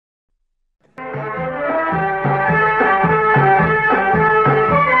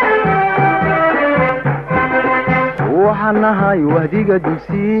وحنهاي وهديك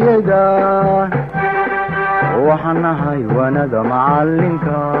دوسيدا وحنهاي وانا معلمك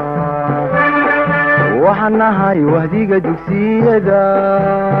وحنهاي وهديك دوسيدا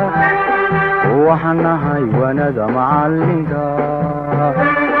وحنهاي وانا معلمك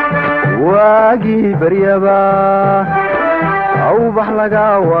واجي بريبا او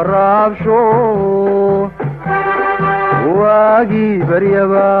بحلقا ورابشو واجي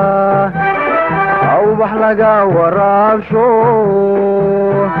بريبا او بحلقا ورابشو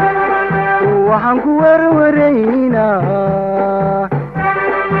وحنكو ورورينا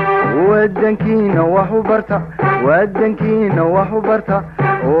ودنكينا وحبرتا ودنكينا وحبرتا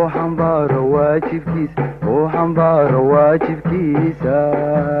وحنبار واجب كيسا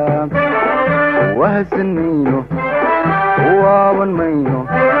وهسن مينو وابن مينو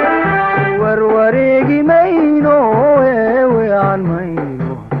وروريقي مينو ويعن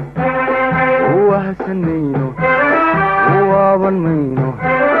مينو وهسن مينو وابن مينو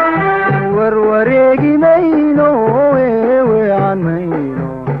وروريقي مينو ويعن مينو.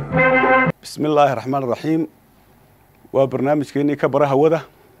 بسم الله الرحمن الرحيم. وبرنامج كيني كبره هوده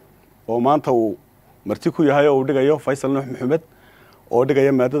ومانتا martiku yahay oo dhigayo Faysal Nuux Maxamed oo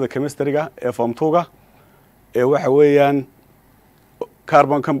dhigaya maadada Chemistry-ga ee form 2-ga ee waxa weeyaan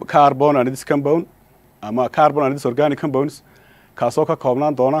carbon and this compound ama carbon and this organic compounds kaasoo ka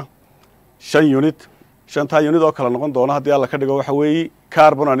koobnaan doona 5 unit oo kala noqon doona hadii alla ka dhigo waxa weey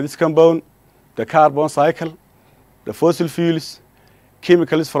carbon and this compound, the carbon cycle, the fossil fuels,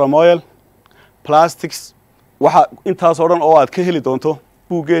 chemicals from oil, plastics, waxa intaas oo dhan oo aad ka heli doonto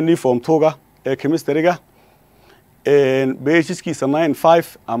buugeeni form 2-ga ee Chemistry-ga baasiskiisa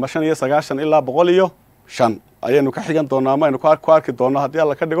 95 ama 5 ilaa 105 ayaynu ka xigan doonaa ama aynu ku arki doonaa hadii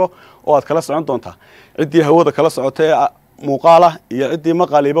alla ka dhigo oo aad kala socon doontaa cidii hawada kala socotay muuqaala iyo cidii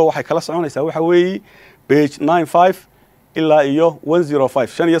maqaaliba waxay kala soconaysaa waxa weey page 95 ilaa iyo 105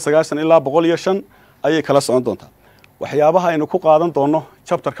 5 ilaa 105 ayay kala socon doontaa waxyaabaha aynu ku qaadan doono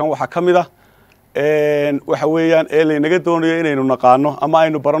chapter-kan waxa kamid ah waxa weeyaan ee leeynaga doonayo inaynu naqaano ama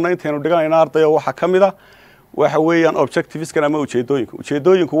aynu barano intaynu dhiganayna ardayo waxa kamid ah waxa weeyaan objectives kana ama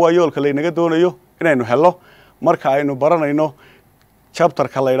ujeedooyinku waa yoolka leeynaga doonayo inaynu helo marka aynu baranayno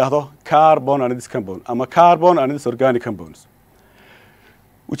chapter-ka la yiraahdo carbon and this compound ama carbon and this organic compounds.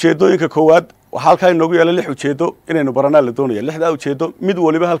 ujeedooyinka koowaad waxa halka inoogu yeelay 6 ujeedo inaynu baranaa la doonayo 6 ujeedo mid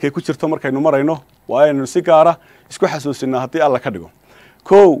waliba halkay ku jirto markaynu marayno waa inaynu si gaar ah isku xasuusinaa hadii alla ka dhigo.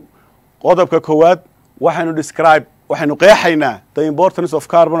 qodobka koowaad waxaynu qeexaynaa the importance of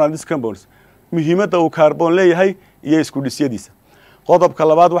carbon and this compounds muhiimadda uu carbon leeyahay iyo isku dhisyadiisa. qodobka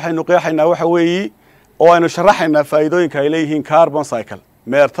labaad waxaynu qeexaynaa waxa weeye oo aynu sharaxaynaa faa'iidooyinka ay leeyihiin carbon cycle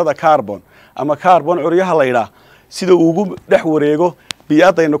meertada carbon ama carbon curyaha la yiraahdo sida uu ugu dhex wareego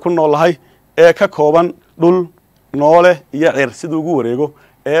biyadayna ku noolahay ee ka kooban dhul noole iyo cir sida ugu wareego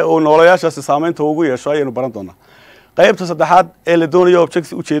ee uu nooleyaashaas saameynta ugu yeesho ayaynu baran doonaa. qaybta saddexaad ee la doonayo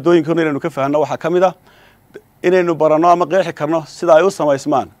objectives ujeedooyinka inaynu ka fahanno waxa kamid ah inaynu barano ama qeexi karno sida ay u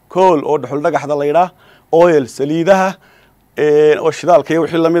sameysmaan coal oo dhuxul dhagaxda la yiraahdo oil saliidaha oo shidaalka iyo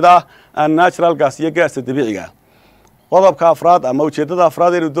wixii lamid ah and natural gas iyo gaasta dabiiciga. qodobka afraad ama ujeedada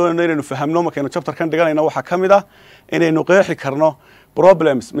afraad ee doonayno inaynu fahamno markaynu chapter-kan dhiganayna waxa kamid ah inaynu qeexi karno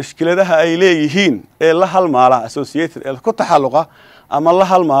problems mushkiladaha ay leeyihiin ee la halmaala associated ee ku taxalluqa ama la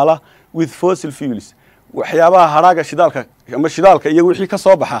halmaala with fossil fuels waxyaabaha haraaga shidaalka iyo wixii ka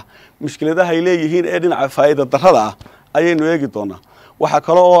soo baxa mushkiladaha ay leeyihiin ee dhinaca faa'iido darrada ah ayaynu eegi doonaa. waxa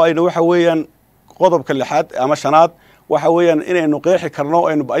kale oo aynu waxa weeyaan qodobka 6aad ama 5aad waxa weeyaan inaynu qeexi karno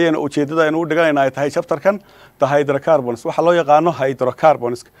ayaynu ujeedada aynu u dhiganayna ay tahay chapter-kan the hydrocarbons waxa loo yaqaan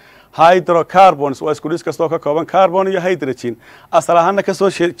hydrocarbons waa isku dhis kastoo ka kooban carbon iyo hydrogen asal ahaan ka soo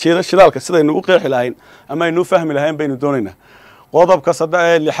jeeda shidaalka sidaynu u qeexi lahayn ama aynu fahmi lahayn baynu doonaynaa. qodobka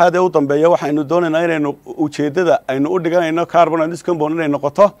 6aad ee u dambeeya waxaynu doonaynaa inaynu ujeedada aynu u dhiganayno carbon and this compound inay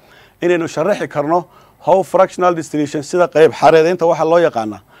noqoto inaynu sharaxi karno how fractional distillation sida qayb xareedeynta waxa loo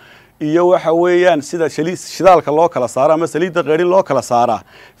yaqaan iyo waxa weeyaan sida shidaalka loo kala saaro ama saliidda qeerin loo kala saara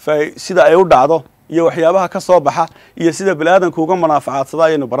sida ay u dhacdo iyo waxyaabaha ka soo baxa iyo sida bini'aadanku uga manaafacadsada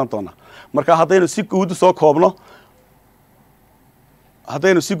ayaynu baran doonaa. marka haddaynu si guud u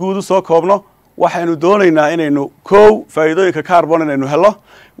soo koobno waxaynu doonaynaa inaynu faa'iidooyinka carbon inaynu helo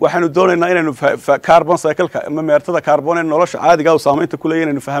waxaynu doonaynaa inaynu carbon cycle-ka ama meertada carbon ee nolosha caadiga ah saameynta ku leeyahay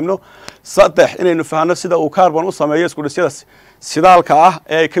inaynu fahamno. 3 inaynu fahamno sida uu carbon u sameeyo isku dhisyada shidaalka ah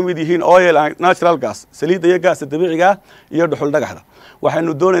ee ay ka mid yihiin oil and natural gas saliidda iyo gaasta dabiiciga iyo dhuxul dhagaxda.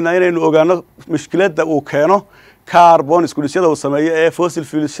 waxaynu doonaynaa inaynu ogaano mushkiladda uu keeno carbon isku dhisyada uu sameeyo ee fossil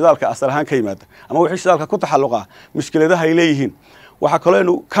fuels shidaalka asal ahaan ka yimaada ama wixii shidaalka ku taxalluqa mushkiladaha ay leeyihiin waxa kale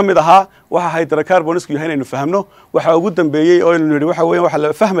inuu kamid ahaa waxa hydrocarbon isku yahay inaynu fahamno waxa ugu dambeeyay oo inuu yiri waxa weeyaan waxa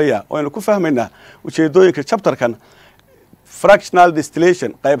la fahmayaa oo inuu ku fahmaynaa ujeedooyinka chapterkan fractional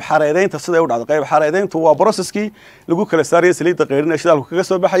distillation qayb xareedeynta sida u dhacdo qayb xareedeyntu waa processkii lagu kala saarayay saliidda qeyrin ee shidaalku kaga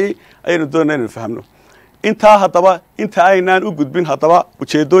soo baxayay ayaynu doonayna inaynu fahamno inta hadaba inta aynaan u gudbin hadaba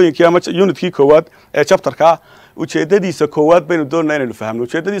ujeedooyinkii ama unitkii koowaad ee chapterka ujeedadiisa koowaad baynu doonayna inaynu fahamno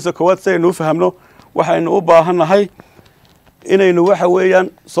ujeedadiisa koowaad si aynu u fahamno waxaynu u baahanahay inaynu waxa weeyaan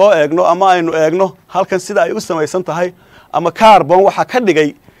soo eegno ama aynu eegno halkan sida ay u samaysan tahay ama carbon waxa ka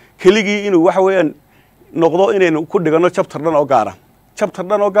dhigay keligii inuu waxa weeyaan noqdo inaynu ku dhigano chapter dhan oo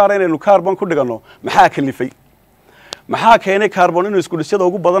gaara inaynu carbon ku dhigano maxaa kalifay maxaa keenay carbon inuu isku dhisyada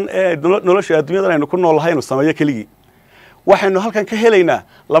ugu badan ee nolosha adduunyada aynu ku noolahay inuu sameeyo keligii waxaynu halkan ka helaynaa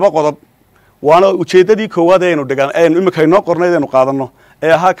laba qodob waana ujeedadii koowaad ee aynu imika inoo qornayd aynu qaadano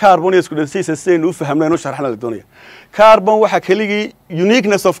ee ahaa carbon iyo isku dhisyadiisa sidaynu u fahamno inuu sharxana la doonaya carbon waxa keligii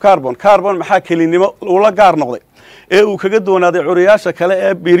uniqueness of carbon maxaa kelinimo ula gaar noqday ee uu kaga doonaaday curiyaasha kale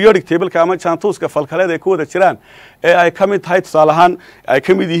ee periodic table-ka ama jaantuuska falkaleed ay ku wada jiraan ee ay ka mid tahay tusaalahaan ay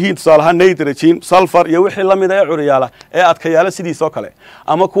ka mid yihiin tusaalahaan nitrogen sulfur iyo wixii la mid ah ee curiyaala ee adkayaala sidiisoo kale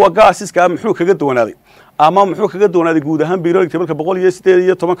ama kuwa gaasiska muxuu kaga doonaaday ama muxuu kaga doonaaday guud ahaan periodic table-ka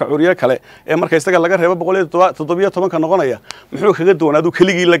 118 curiyo kale ee marka isaga laga reebo 117 noqonaya muxuu kaga doonaadu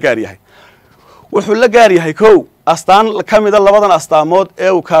keligii la gaar yahay wuxuu la gaar yahay kow astaan kamida labadan astaamood ee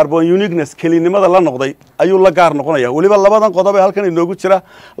uu carbon uniqueness kelinimada la noqday ayuu la gaar noqonaya waliba labadan qodob ee halkan inoogu jira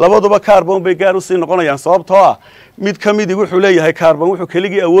labaduba carbon bay gaar u sii noqonayaan sababtoo ah mid kamidi wuxuu leeyahay carbon wuxuu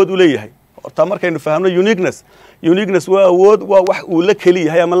keligii awood u leeyahay horta markaynu fahamno uniqueness waa awood waa wax uu la keli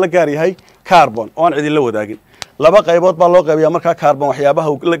yahay ama la gaar yahay carbon oo aan cidin la wadaagin laba qaybood baa loo qaybiyaa markaa carbon waxyaabaha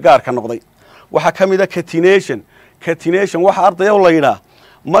uu la gaarka noqday waxa kamida catenation waxa ardayda la yiraahdo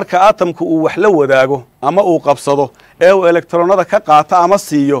marka atomku uu wax la wadaago ama uu qabsado ee uu electronada ka qaata ama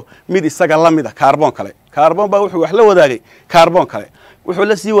siiyo mid isaga la mid ah carbon baa wuxuu wax la wadaagay carbon kale wuxuu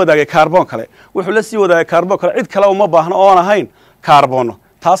la sii wadaagay carbon kale cid kale uma baahna oo aan ahayn carbono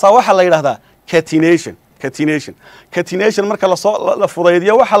taas waxa la yiraahdaa catenation marka la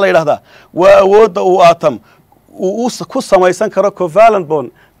fudaydiyo waxa la yiraahdaa waa awoodda uu atom uu ku samaysan karo covalent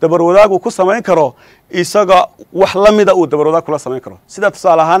bond dabar wadaagu ku samayn karo isaga wax la mid ah uu dabar wadaag kula samayn karo sida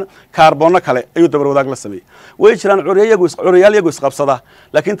tusaale ahaan carbon kale ayuu dabar wadaag la sameeyay way jiraan curiyaal iyagu isqabsada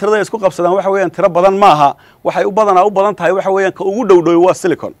laakiin tirada isku qabsadaan waxa weeyaan tiro badan maaha waxay u badan tahay waxa weeyaan ka ugu dhowdhow waa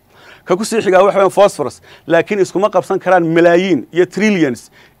silicon ka ku sii xigaa waxa weeyaan phosphorus laakiin iskuma qabsan karaan milaayiin iyo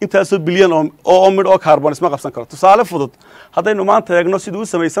trillions intaasoo bilyan oo mid oo carbon isma qabsan karo tusaale fudud haddaynu maanta eegno siduu u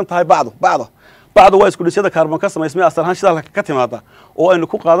samaysan tahay bacdu waa isku dhisyada carbon ka samaysmay asal ahaan shidaalka ka timaada oo aynu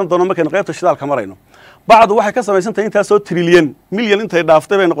ku qaadan doono markaynu qaybta shidaalka marayno bacdu waxay ka samaysan tahay intaasoo milyan intay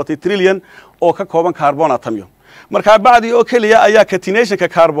dhaaftay bay noqotay trillion oo ka kooban carbon atomyo markaa bacdii oo keliya ayaa catenationka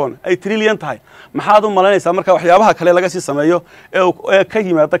carbon ay trillion tahay maxaad u malaynaysaa marka waxyaabaha kale laga sii sameeyo ee ka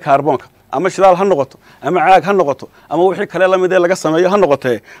yimaada carbonka ama shidaal ha noqoto ama caag ha noqoto ama wixii kale la mid ee laga sameeyo ha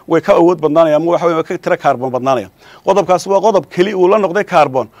noqotee way ka awood badnaanaya ama waxa way ka tira carbon badnaanaya qodobkaas waa qodob keli uu la noqday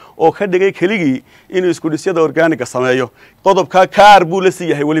carbon oo ka dhigay keligii inuu isku dhisyada organic sameeyo qodobka car buu la sii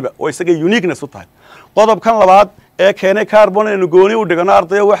yahay waliba oo isaga uniqueness u tahay qodobkan labaad ee keenay carbon inuu gooni u dhigano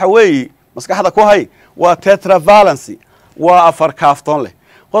ardayo waxa weeye maskaxda ku hay waa tetravalency waa afar kaaftoon leh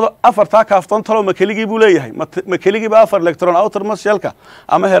afartaa kaaftoon talo ma keligii buu leeyahay ma keligii ba afar electron outermost shellka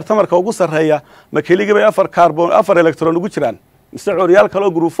ama heertamarka ugu sarreeya ma keligii bay afar electron ugu jiraan mise curiyaal kale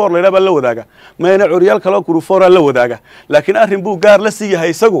oo group 4 leeyahay la wadaaga mayna curiyaal kale oo group 4 la wadaaga laakiin arrin buu gaar la sii yahay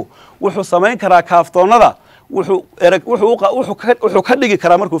isagu wuxuu samayn karaa kaaftoonada wuxuu ka dhigi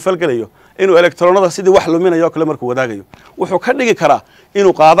karaa markuu falgalayo inuu electronada sidii wax luminayo kale markuu wadaagayo wuxuu ka dhigi karaa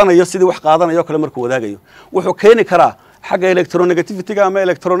inuu qaadanayo sidii wax qaadanayo kale markuu wadaagayo wuxuu keeni karaa xagga electronegativity-ga ama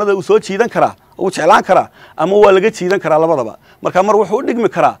electronada uu soo jiidan karaa uu jeclaan karaa ama waa laga jiidan karaa labadaba marka mar wuxuu u dhigmi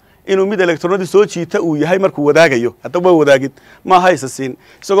karaa inuu mid electronadii soo jiita uu yahay markuu wadaagayo haddaba waa wadaagid ma haysa siin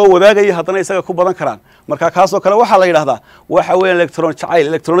isagoo wadaagaya haddana isaga ku badan karaan marka kaasoo kale waxaa la yidhahdaa waxa weeyaan electron jacayl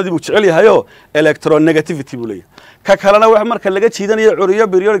electronadii buu jecel yahayo electronegativity buu leeyahay ka kalena wax marka laga jiidanayo curiyo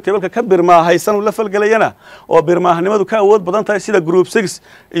periodic table ka birmaahaysan uu la falgalayana oo birmaahnimadu ka awood badan tahay sida group 6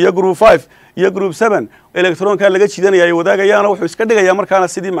 iyo group 5 iyo group 7 electronka laga jiidanaya ay wadaagayaan wuxuu iska dhigayaa markaana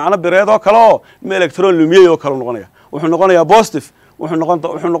sidii macna bireed oo kale oo electron lumiyay oo kale noqonaya wuxuu noqonayaa positive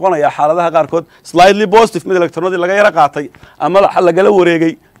wuxuu noqonayaa xaaladaha qaarkood slightly positive mid electronadii laga yara qaatay ama lagala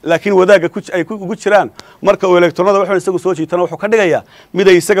wareegay laakiin wadaaga ay ugu jiraan marka uu electronada wuxuu isagu soo jiitana wuxuu ka dhigayaa mid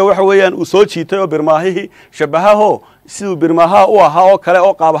ay isaga waxa weeyaan uu soo jiitay oo birmaahii shabahaho sidoo birmaaha u ahaa oo kale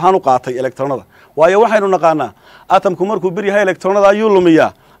oo qaab ahaan u qaatay electronada waayo waxaynu naqaanaa atomku markuu bir yahay electronada ayuu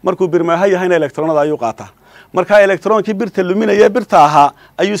lumiyaa markuu birmaaha yahayna electronada ayuu qaataa marka electronkii birta luminaya birta ahaa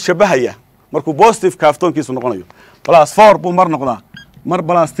ayuu shabahayaa markuu positive kaaftoonkiisu noqonayo +4 buu mar noqdaa mar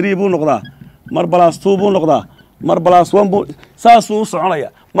 +3 buu noqdaa mar +2 buu noqdaa mar +1 buu saasuu u soconaya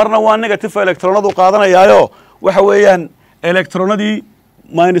marna waa negative electronadu qaadanayaayo waxa weeyaan electronadii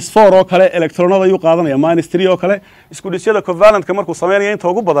 -4 oo kale electronada ayuu qaadanaya -3 oo kale isku dhisyada covalentka markuu sameeyo inta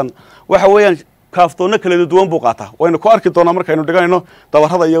ugu badan waxa weeyaan kaaftoonna kala duwan buu qaataa waynu ku arki doonaa markaynu dhiganayno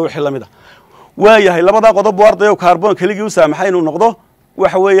dabarada iyo wixii lamid ah waayahay labada qodob buu ardayo carbon keligii u saamaxay inuu noqdo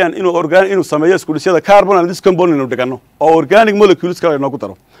waxa weeyaan inuu sameeyo isku dhisyada carbon and this compound inuu dhigano oo organic molecules kale inoogu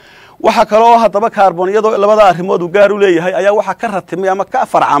daro waxa kale oo haddaba carbon iyadoo labada arrimood uu gaar u leeyahay ayaa waxa ka ratimay ama ka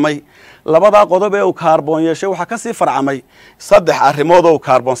farcamay labada qodob ee uu carbon yeeshay waxa ka sii farcamay saddex arrimood oo uu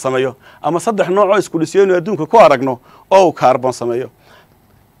carbon sameeyo ama saddex nooc oo isku dhisyo inuu adduunka ku aragno oo uu carbon sameeyo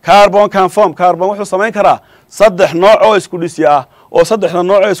carbon can form carbon wuxuu samayn karaa saddex nooc oo isku dhisyo ah oo saddexda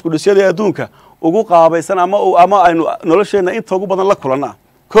nooc oo isku dhisyada adduunka ugu qaabaysan ama aynu nolosheena inta ugu badan la kulana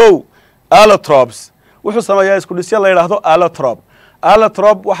kow allotropes wuxuu sameeyaa isku dhisyo la yiraahdo allotrope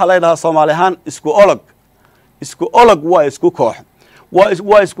allotrope waxa la yiraahdaa Soomaali ahaan isku olog waa isku koox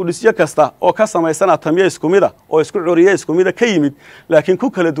waa isku dhisyo kasta oo ka samaysan atamiyo isku mid ah oo isku curiye isku mid ah ka yimid laakiin ku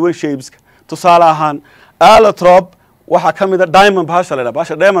kala duwan shapeska tusaale ahaan allotrope waxa kamid ah diamond bahasha la yiraahdo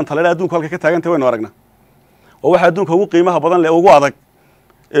bahasha diamond la yiraahdo adduunka halka ka taagan tahay waynu aragnaa oo waxa adduunka ugu qiimaha badan leh ugu adag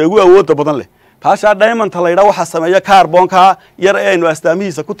ee ugu awoodda badan leh bahasha diamond la yiraahdo waxa sameeya carbonka yar ee aynu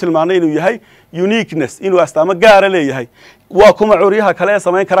astaamihiisa ku tilmaanay inuu yahay uniqueness inuu astaamo gaar ah leeyahay waa kuma curiyaha kale ee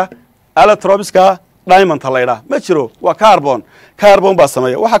samayn kara allotropeska diamond la yiraahdo ma jiro waa carbon baa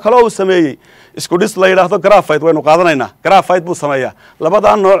sameeya waxa kale oo uu sameeyay isku dhis la yiraahdo graphite waynu qaadanaynaa graphite buu sameeyaa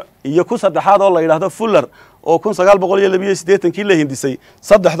labada nooc iyo ku saddexaad oo la yiraahdo fuller oo 1982 kii la hindisay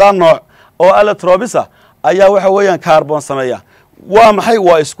saddexda nooc oo allotropesa ayaa waxa weeyaan carbon sameeya waa maxay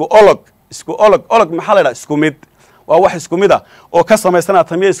waa isku olog maxaa la yiraahdaa isku mid waa wax isku mid ah oo ka samaysan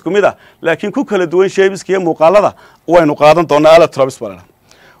atamiyo isku mid ah laakiin ku kala duwan shapeska iyo muuqaalada waynu qaadan doonaa allotropes baa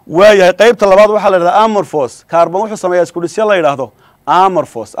waayahay qaybta labaad waxa la yiraahdaa amorphous carbon wuxuu sameeyaa isku dhisyo la yiraahdo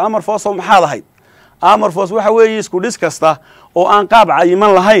amorphous oo maxaa ahayd amorphous waxa weeye isku dhis kasta oo aan qaab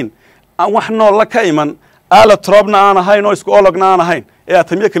cayiman lahayn aan wax nool la ka iman allotropena aan ahayn oo isku ologna aan ahayn ee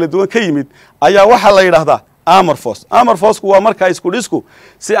atamiyo kala duwan ka yimid ayaa waxa la yiraahdaa amorphous waa marka isku dhisku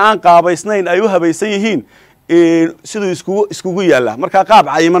si aan qaabaysnayn ay u habaysan yihiin sidoo iskugu yaala marka qaab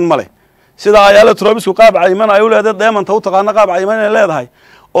cayiman male sida ay allotropesku qaab cayiman ay u leedahay diamond u taqaana qaab cayiman ay leedahay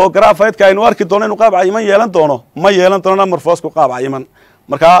oo graphite-ka aynu arki doono inuu qaab cayiman yeelan doono ma yeelan doono amorphous-ku qaab cayiman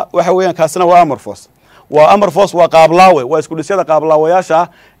marka waxa weeyaan kaasina waa amorphous waa qaablaawe waa isku dhisyada qaablaawayaasha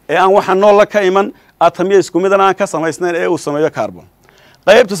ee aan waxa nool la ka iman atamiyo isku mid aan ka samaysnayn ee uu sameeyo carbon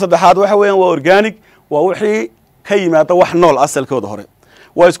qaybta saddexaad waxa weeyaan waa organic waa wixii ka yimaada wax nool asalkooda hore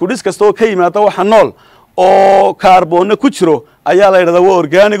waa isku dhis kasta oo ka yimaada waxa nool oo carbon ku jiro ayaa la yiraahdaa waa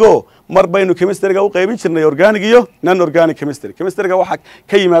organic oo mar baynu chemistry-ga u qaybin jirnay organic iyo non organic chemistry-ga waxa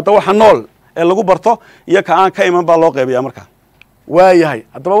ka yimaada waxa nool ee lagu barto iyo ka aan ka iman baa loo qaybiyaa marka waayahay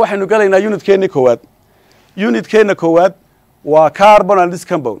haddaba waxaynu galaynaa unitkeena koowaad waa carbon and this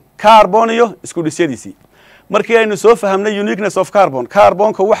compound carbon iyo isku dhisyadiisii markii aynu soo fahamnay uniqueness of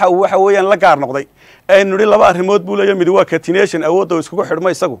carbonka waxa weeyaan la gaar noqday aynu nidhi laba arrimood buu leeyahay mid waa catenation awoodda uu iskugu xidhmo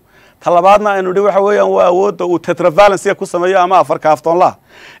isagu talabaadna aynu nidhi waxa weeyaan waa awoodda uu tetravalence ku sameeyo ama afar kaaftoon la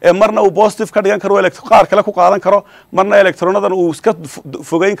ee marna uu positive ka dhigan karo qaar kale ku qaadan karo marna electronadan uu iska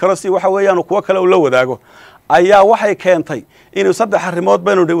fogeyn karo si waxa weeyaan kuwa kale uu la wadaago ayaa waxay keentay inuu saddex arrimood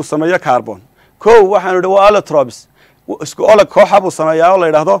baynu nidhi uu sameeyo carbon kow waxaanu nidhi waa allotropes isku olog kooxa buu sameeyaa oo la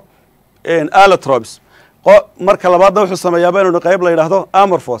yiraahdo allotropes marka labaadna wuxuu sameeyaa baynu qayb la yiraahdo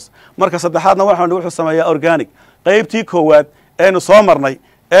amorphous marka saddexaadna wuxuu sameeyaa organic qaybtii koowaad eenu soo marnay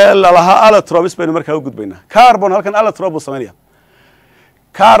ee la lahaa allotropes baynu markaa u gudbaynaa carbon halkan allotrope buu sameeyaa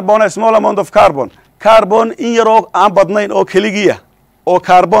carbon a small amount of carbon in yar oo aan badnayn oo keligiya oo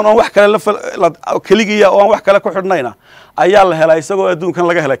carbon oo wax kale keligiya oo aan wax kale ku xidhnayna ayaa la helaa isagoo adduunkan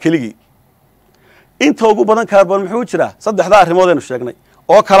laga helaa keligii inta ugu badan carbon muxuu jiraa saddexda arrimood aynu sheegnay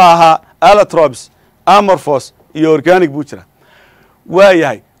oo kala ahaa allotropes amorphous iyo organic buu jira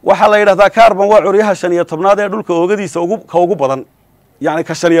waayahay waxa la yiraahdaa carbon waa curiyaha 15aad ee dhulka oogadiisa ugu badan yani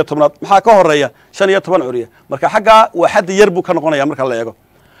ka 15aad maxaa ka horeeya 15 curiya marka xagga waa xad yar buu ka noqonaya marka la eego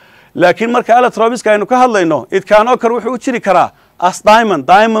laakiin marka allotropeska aynu ka hadlayno idkaan oo kale wuxuu jiri karaa as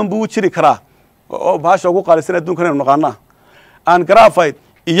diamond buu jiri karaa oo baasha ugu qaalisan adduunkan aynu naqaanaa aan graphite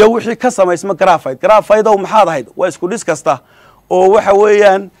iyo wixii ka samaysma graphite oo maxaad ahayd waa isku dhis kasta oo waxa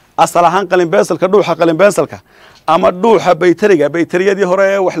weeyaan asal ahaan qalin bensalka dhuuxa qalin bensalka ama dhuuxa baytariyadii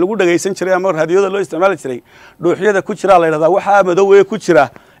hore wax lagu dhageysan jiray ama raadiyada loo isticmaali jiray dhuuxyada ku jira la yiraahdaa waxa madow ee ku jira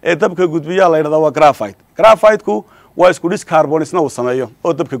ee dabka gudbiya la yiraahdaa waa graphite. Graphite-ku waa isku dhis carbon isna uu sameeyo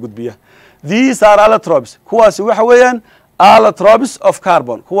oo dabka gudbiya. These are allotropes. Kuwaasi waxa weeyaan allotropes of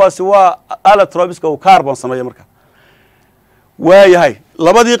carbon. Kuwaasi waa allotropes oo carbon sameeyo marka. waayahay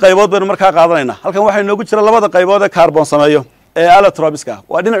labadii qaybood baynu markaa qaadanayna halkan waxay noogu jira labada qaybood ee carbon sameeyo ee allotropiska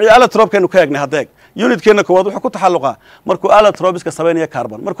waa dhinacii allotropekeenu ka eegnay hadeeg unitkeena koowaad wuxuu ku taxalluqaa markuu allotropiska sameeyo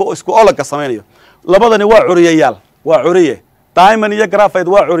carbon markuu isku olaga sameeyo labadani waa curiyayaal waa curiye diamond iyo graphite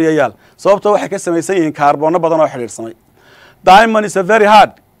waa curiyayaal sababtoo waxay ka samaysan yihiin carbon badan oo xiriirsamay. Diamond is a very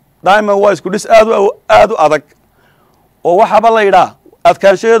hard. Diamond waa isku dhis aad u adag oo waxaba la yiraahdaa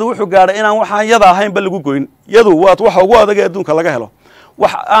adkaanshadeedu wuxuu gaaray inaan waxaan yada ahayn ba lagu gooyin yadu waa waxa ugu adag ee adduunka laga helo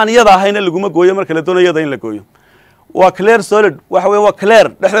wax aan yada ahayn laguma gooyo marka la doonayo in la gooyo waa clear solid waxa weey waa clear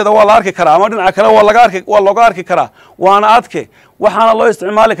dhexdeeda waa la arki karaa ama dhinaca kale waa looga arki karaa waana adke waxaana loo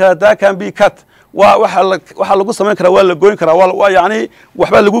isticmaali karaa that can be cut waxa lagu sameyn karaa waa la gooyin karaa waa yaani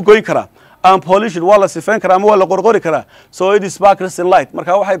waxba lagu gooyin karaa unpolished waa la sifeyn karaa ama waa la qorqori karaa so it is sparkles in light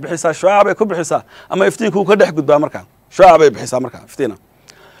marka waxay bixisaa shucaac ay ku bixisaa ama iftiinku ka dhex gudbaa marka shucaac bay bixisaa marka iftiina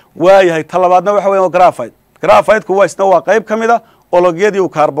waayahay talabaadna waxa weeyaan graphite. Graphite-ku waa isna waa qayb kamid ah ologyadii uu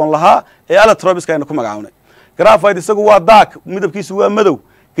carbon lahaa ee allotropiska aynu ku magacaabnay. Graphite isagu waa dark midabkiisu waa madow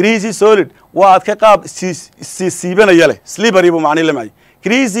greasy solid waa adka qaab siibanaya leh slippery buu macni leeyahay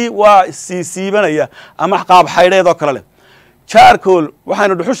greasy waa siibanaya ama qaab xaydheed oo kale leh. Charcoal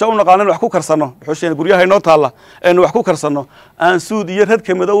waxaanu dhuxusha u naqaanay wax ku karsano dhuxusha guryaha inoo taala aynu wax ku karsano aan suud iyo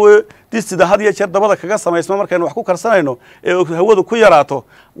radka madow disida had iyo jeer dabada kaga sameysmo markaynu wax ku karsanayno ee hawadu ku yaraato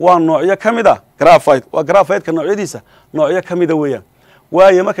waa noocyo kamid ah graphite waa graphite-ka noocyadiisa noocyo kamid ah weeyaan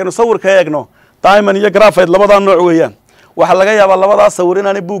waaye markaynu sawirka eegno diamond iyo graphite labada nooc weeyaan waxa laga yaabaa labadaas sawir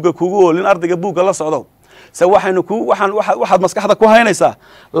inaan buugga kugu oolin ardayga buugga la socdo se waxaad maskaxda ku haynaysaa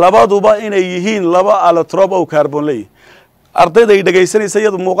labaduba inay yihiin laba allotrope oo carbon leeyahay ardayda ay dhageysanaysa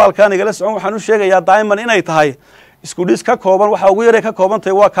iyadu muuqaalkan igala socon waxaan u sheegayaa diamond inay tahay isku dhis ka kooban waxa ugu yaray ka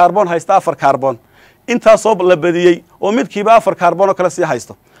koobantahay waa carbon haysta 4 carbon inta soo la badiyay oo midkiiba 4 carbon oo kala sii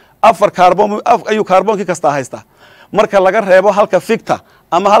haysto 4 carbon ayuu carbonki kasta haysta marka laga reebo halka ficta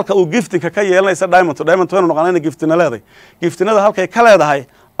ama halka uu giftinka ka yeelanaysa diamond waynu noqonayna giftina leedahay giftinada halka ay ka leedahay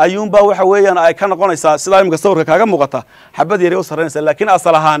ayuunba waxa weeyaan ay ka noqonaysaa sida imka sawirka kaaga muuqata xabad yar oo sareynaysa laakiin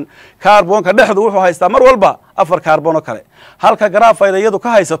asal ahaan carbonka dhexdu wuxuu haystaa mar walba 4 carbon oo kale halka graphite iyadu ka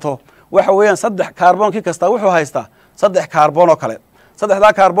haysato waxa weeyaan 3 carbonki kasta wuxuu haystaa 3 carbon oo kale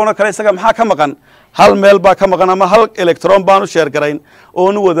saddexda carbon oo kale isaga maxaa ka maqan hal meel baa ka maqan ama hal electron baan u share garayn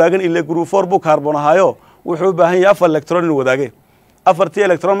oo nu wadaagan ilaa group 4 buu carbon ahaayo wuxuu u baahan yahay 4 electron inuu wadaage afartii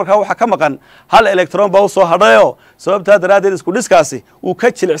electron marka waxa ka maqan hal electron baa soo hadhayo sababta daraadeed isku dhiskaasi uu ka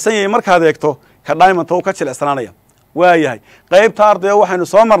jilicsan yahay markaad eegto ka diamond uu ka jilicsanaanaya waayahay qaybta ardayo waxaynu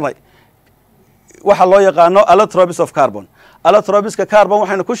soo marnay waxa loo yaqaano allotropes of carbon. Allotropiska carbon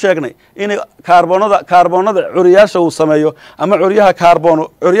waxaynu ku sheegnay in carbonada curiyaasha uu sameeyo ama curiyaha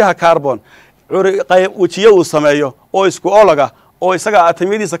carbon wajiyo uu sameeyo oo isku olaga oo isaga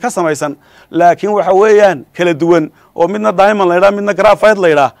atomyadiisa ka samaysan laakiin waxa weeyaan kala duwan oo midna diamond la yiraahdo midna graphite la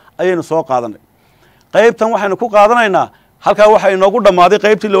yiraahdo ayaynu soo qaadanay qaybtan waxaynu ku qaadanaynaa halka waxa inoogu dhamaaday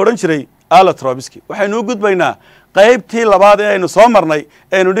qaybtii la oran jiray allotropiski waxaynu u gudbaynaa qaybtii labaad ee aynu soo marnay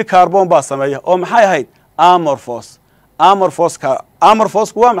aynu dhig carbon baa sameeya oo maxay ahayd amorphous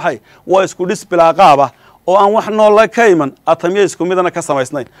waa maxay waa isku dhis bilaaqaaba oo aan wax nool la ka iman atomyo isku midna ka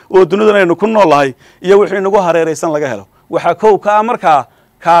samaysnayn oo dunida aynu ku noolahay iyo wixii nagu hareeraysan laga helo waxa koow ka markaa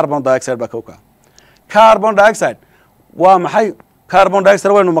carbon dioxide ba koow ka carbon dioxide waa maxay carbon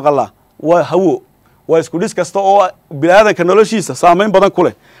dioxide waynu maqalaa waa hawo waa isku dhis kasta oo bilaadanka noloshiisa saameyn badan ku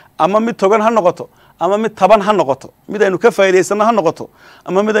leh ama mid togan ha noqoto ama mid taban ha noqoto mid aynu ka faa'iideysano ha noqoto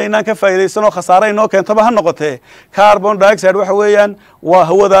ama mid aynaan ka faa'iideysano khasaare inoo keentaba ha noqotee carbon dioxide waxa weeyaan waa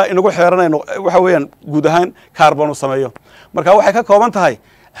hawada inagu xeeranayno waxa weeyaan guud ahaan carbon uu sameeyo marka waxay ka kooban tahay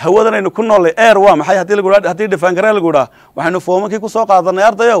hawadan aynu ku noolay air waa maxay hadii defangara lagu yiraahdo waxaynu foomankii ku soo qaadanay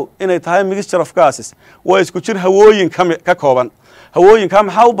ardayow inay tahay mixture of gases waa isku jir hawooyin ka kooban hawooyinka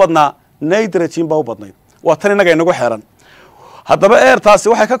maxaa u badnaa nitrogen baa u badnayd waa tan inaga inagu xeeran haddaba air taasi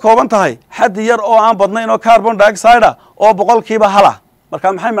waxay ka kooban tahay xaddi yar oo aan badnayn oo carbon dioxide oo boqolkiiba hala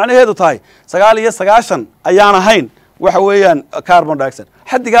marka maxay macnaheedu tahay 9 ayaan ahayn waxa weeyaan carbon dioxide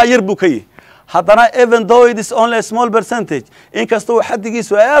xaddiga yar buu ka yahay haddana even though it is only a small percentage inkastoo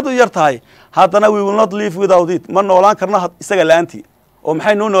xaddigiisu aad u yar tahay haddana we will not live without it ma noolaan karno isaga laantii oo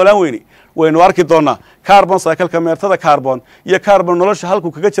maxaynu u noolaan weyni waynu arki doonaa carbon cycle-ka meertada carbon iyo carbon nolosha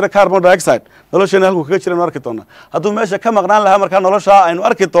halkuu kaga jira carbon dioxide nolosheena halkuu kaga jira aynu arki doonaa hadduu meesha ka maqnaan lahaa markaa nolosha aynu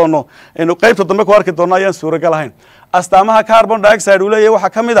arki doono aynu qaybta dambe ku arki doonno ayaan suuragal ahayn astaamaha carbon dioxide uu leeyahay waxaa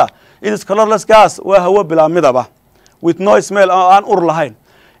ka mid ah it is colorless gas waa hawo bilaa midaba with no smell oo aan ur lahayn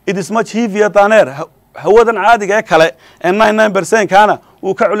it is much heavier than air hawadan caadiga ee kale ee 99% kaana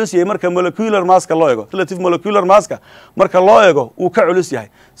uu ka culus yahay marka molecular masska loo eego relative molecular masska marka loo eego uu ka culus yahay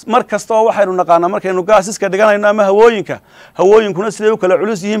mar kasta oo waxaynu naqaanaa markaynu gaasiska dhiganayno ama hawooyinkuna siday u kala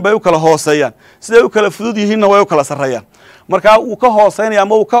culus yihiin bay u kala hooseeyaan siday u kala fudud yihiinna way u kala sarreeyaan marka uu ka hooseynaya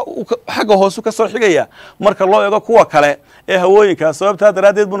ama xagga hoosu ka soo xigaya marka loo eego kuwa kale ee hawooyinka sababtaa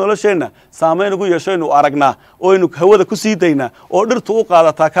daraaddeed buu nolosheenna saameyn ugu yeesho inuu aragnaa oo aynu hawada ku sii daynaa oo dhirtu u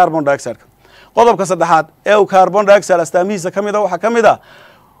qaadataa carbon dioxide-ka qodobka saddexaad ee uu carbon dioxide astaamihiisa ka mid a waxaa ka mid ah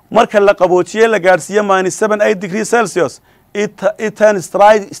marka la qaboojiye la gaadhsiiyo -7.8°C it turns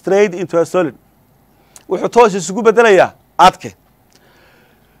straight into a solid wuxuu toos isugu bedelayaa adke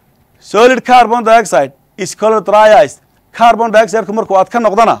solid carbon dioxide is called dry ice carbon dioxide-ku markuu adka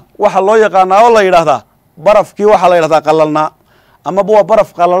noqdana waxaa loo yaqaanaa oo la yidhaahdaa barafkii waxaa la yidhahdaa qalalnaa amaba waa baraf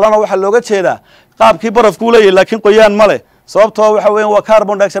qalalana waxaa looga jeedaa qaabkii barafkuu leeyahy laakiin qoyaan ma leh sababtoo waxa weeyaan waa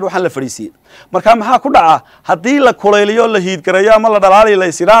carbon dioxide waxaan la fadhiisiyey marka maxaa ku dhaca haddii la kulayliyo la hiidgareeyo ama la dhalaaliyo la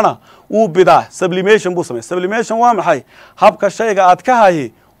isiraana wuu bidaa sublimation buu sameeyaa sublimation waa maxay habka shayga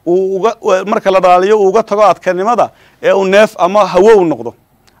adkahahi uu marka la dhalaaliyo uu uga tago adkanimada ee uu neef ama hawo u noqdo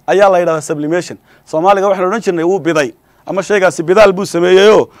ayaa la yidhahdaa sublimation soomaaliga waxaan odhan jirnay wuu biday ama shaygaasi bidaal buu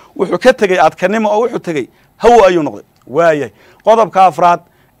sameeyeyoo wuxuu ka tegey adkanimo oo wuxuu tegey hawo ayuu noqday waayahay qodobka afraad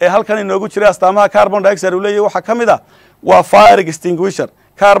ee halkan inoogu jiray astaamaha carbon dioxide uu leeyahay waxaa ka mid ah waa fire extinguisher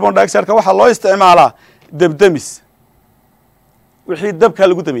carbon dioxide-ka waxaa loo isticmaalaa debdemis wixii dabkaa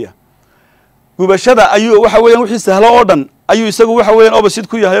lagu damiyaa gubashada ayuu waxa weeyaan wixii sahlo oo dhan ayuu isagu waxa weeyaan opposite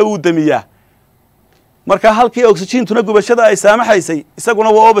ku yahay oo uu damiyaa marka halkii oxygentuna gubashada ay saamaxaysay isaguna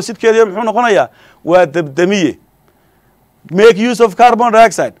waa opposite-keediyo muxuu noqonayaa waa debdemiye make use of carbon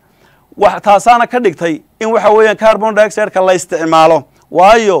dioxide taasaana ka dhigtay in waxa weeyaan carbon dioxide-ka la isticmaalo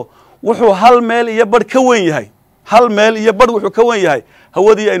waayo wuxuu hal meel iyo badh ka weyn yahay hal meel iyo badh wuxuu ka weyn yahay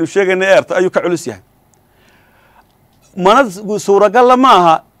hawadii aynu sheegaynay eerta ayuu ka culus yahay mana suuragalla ma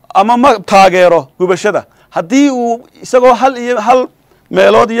aha ama ma taageero gubashada haddii uu isagoo hal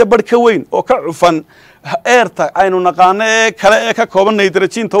meelood iyo badh ka weyn oo ka cufan eerta aynu naqaano ee kale ee ka kooban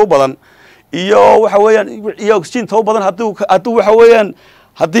nitrogenta u badan iyo waxa weeyaan iyo oxygenta u badan hadduu waxa weeyaan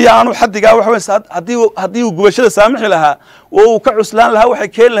haddii aanu xadigaa waxa weeyaan haddii uu gubashada saamixi lahaa oo uu ka cuslaan lahaa waxay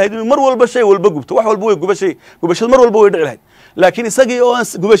keeni lahayd inuu mar walba shay walba gubto wax walba way gubashada mar walba way dhici lahayd laakiin isagii oo aan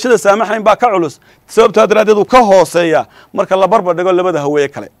gubashada saamaxayn baa ka culus sababtaa daraaddeed uu ka hooseeya marka la barbar dhigo labada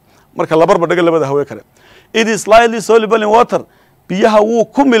hawe kale it is slightly soluble in water biyaha wuu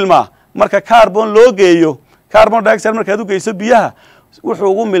ku milmaa marka carbon loo geeyo carbon dioxide markaad u geyso biyaha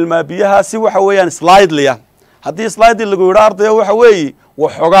wuxuu ugu milmaa biyaha si waxa weeyaan slightly haddii slightly lagu yidho ardayo waxa weeye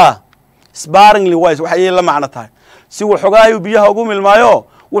waxoogaa sparingly wise waxay la macno tahay si waxoogaa ayuu biyaha ugu milmaayo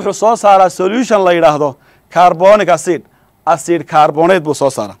wuxuu soo saaraa solution la yidhaahdo carbonic acid carbonate buu soo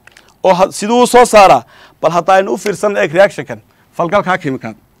saaraa oo siduu u soo saaraa bal hadda aynu u fiirsan egg reactionkan falgalkaa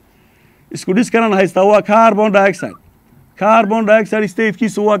kimikaad isku dhiskanan haystaa waa carbon dioxide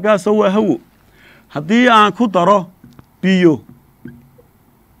statekiisu waa gaasoo waa hawo haddii aan ku daro biyo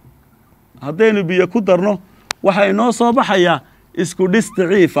haddaynu biyo ku darno waxaa inoo soo baxayaa isku dhis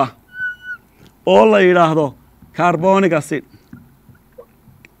daciif ah oo la yidhaahdo carbonic acid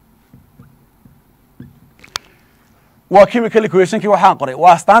waa chemical equationkii waxaan qoray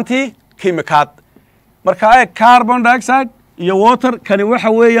waa astaantii kimikaad marka eeg carbon dioxide iyo water kani waxa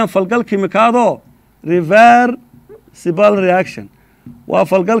weeyaan falgal kimikaadoo reversible reaction waa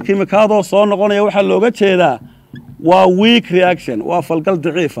falgal kimikaadoo soo noqonaya waxaa looga jeedaa waa weak reaction waa falgal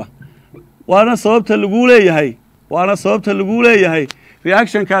daciifa waana sababta lagu leeyahay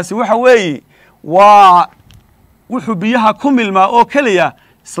reactionkaasi waxa weeye waa wuxuu biyaha ku milmaa oo keliya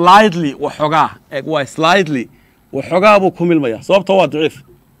slightly waxoogaa eeg waa slightly waxoogaa buu ku milmaya sababta waa daciif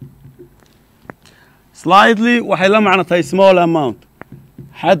slightly waxay la macno tahay small amount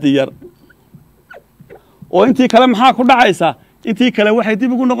xaddi yar oo intii kale maxaa ku dhacaysa intii kale waxay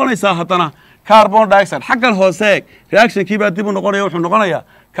dib ugu noqonaysaa haddana carbon dioxide xaggan hoose eeg reactionkii baa dib u noqonaya wuxuu noqonayaa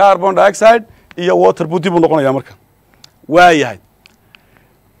carbon dioxide iyo water buu dib u noqonaya marka waa yahay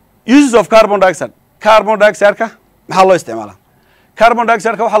uses of carbon dioxide ka maxaa loo isticmaalaa carbon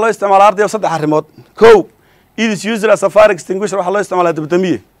dioxide-ka waxaa loo isticmaalaa ardayo 3 arrimood kow it is used as a fire extinguisher waxaa loo isticmaalaa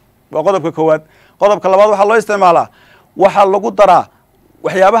dabdamiye waa qodobka koowaad qodobka labaad waxaa loo isticmaalaa waxaa lagu daraa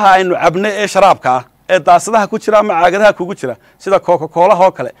waxyaabaha aynu cabnay ee sharaabka ah daasadaha ku jira ama caagadaha kugu jira sida Coca-Cola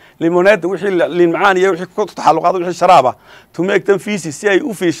oo kale limonade wixii liin macaan iyo wixii ku taxalluqaad wixii sharaaba to make them feces si ay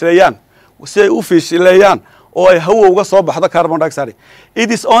u fiishleeyaan oo ay hawo uga soo baxdo carbon dioxide.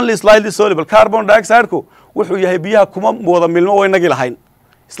 It is only slightly soluble. Carbon dioxide ku wuxuu yahay biyaha kuma wada milmo oo inagi lahayn.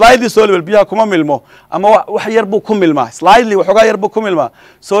 Slightly soluble biyaha kuma milmo ama wax yar buu ku milmaa. Slightly waxoogaa yar buu ku milmaa.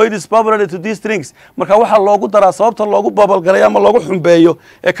 So it is bubbly to these drinks. Marka waxa loogu daraa sababta loogu bubble gareeyo ama loogu xumbeeyo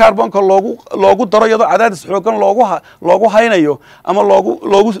ee carbonka loogu daro iyadoo cadaadis xoogan loogu haynayo ama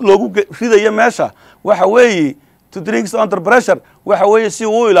loogu ridayo meesha waxa weeye to drinks under pressure waxa weeye si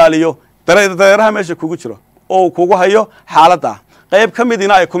uu ilaaliyo dareeraha meesha kugu jiro oo kugu hayo xaaladda qayb ka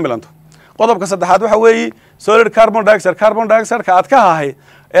midina ay ku milanto. qodobka saddexaad waxa weeye solid carbon dioxide ka aad ka hahay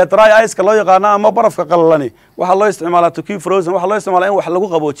ee dry ice ka loo yaqaan ama barafka qalalani waxa loo isticmaalaa to keep frozen waxa loo isticmaalaa in wax lagu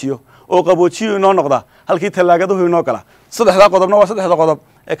qaboojiyo oo qaboojiyo inoo noqda halkii talaagaduhu inoo gala. saddexda qodobna waa saddexda qodob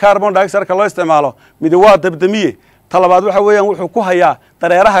ee carbon dioxide ka loo isticmaalo mid waa dabdamiye talabaad waxa weeyaan wuxuu ku hayaa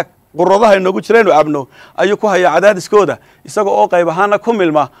dareeraha quradaha inoogu jireen oo abno ayuu ku hayaa cadaadiskooda isagoo oo qayb ahaan ku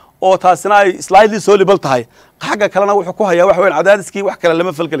milma oo taasina ay slightly soluble tahay xagga kalena wuxuu ku hayaa wax weyn cadaadiskii wax kale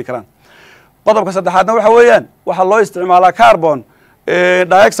lama falgali karaan. qodobka saddexaadna waxa weeyaan waxa loo isticmaalaa carbon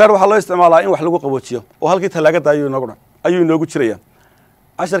dioxide waxa loo isticmaalaa in wax lagu qaboojiyo oo halkii talaagada ayuu inoogu jiraya.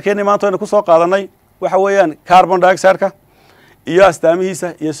 casharkeennii maanta aynu ku soo qaadanay waxa weeyaan carbon dioxide-ka iyo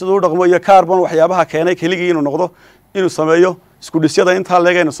astaamihiisa iyo siduu u dhaqmo iyo carbon waxyaabaha keenay keligii inuu noqdo inuu sameeyo isku dhisyada intaa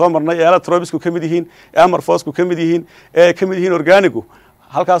leegaynu soo marnay ee electrobisku ka mid yihiin ee amorphosku ka mid yihiin ee ka mid yihiin organigu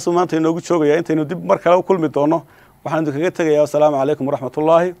halkaasuu maanta inoogu joogaya intaynu dib mar kale u kulmi doono waxaan idinkaga tegayaa assalaamu calaykum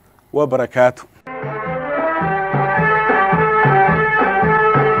waraxmatullaahi wabarakaatu.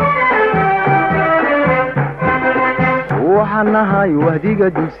 waxaan nahay wahdiga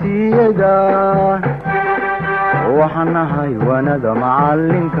dugsiyada waxaan nahay wanada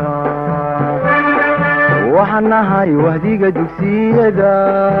macalinka waxaan nahay wahdiga dugsiyada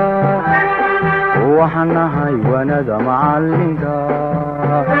waxaan nahay wanada macalinka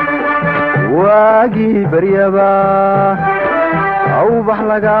waagii baryaba awbax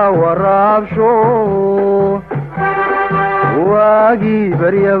laga waraabsho waagii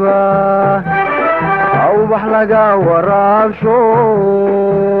baryaba awbax laga waraabsho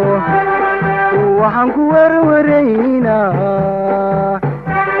waxaan ku warwaraynaa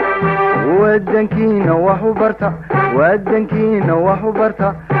wadankiina wax u barta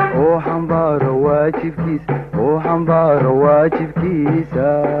oo xambaaro waajibkiisa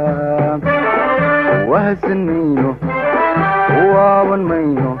wahsan mayno waaban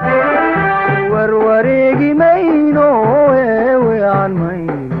mayno warwareegi mayno weecan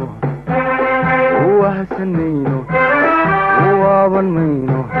mayno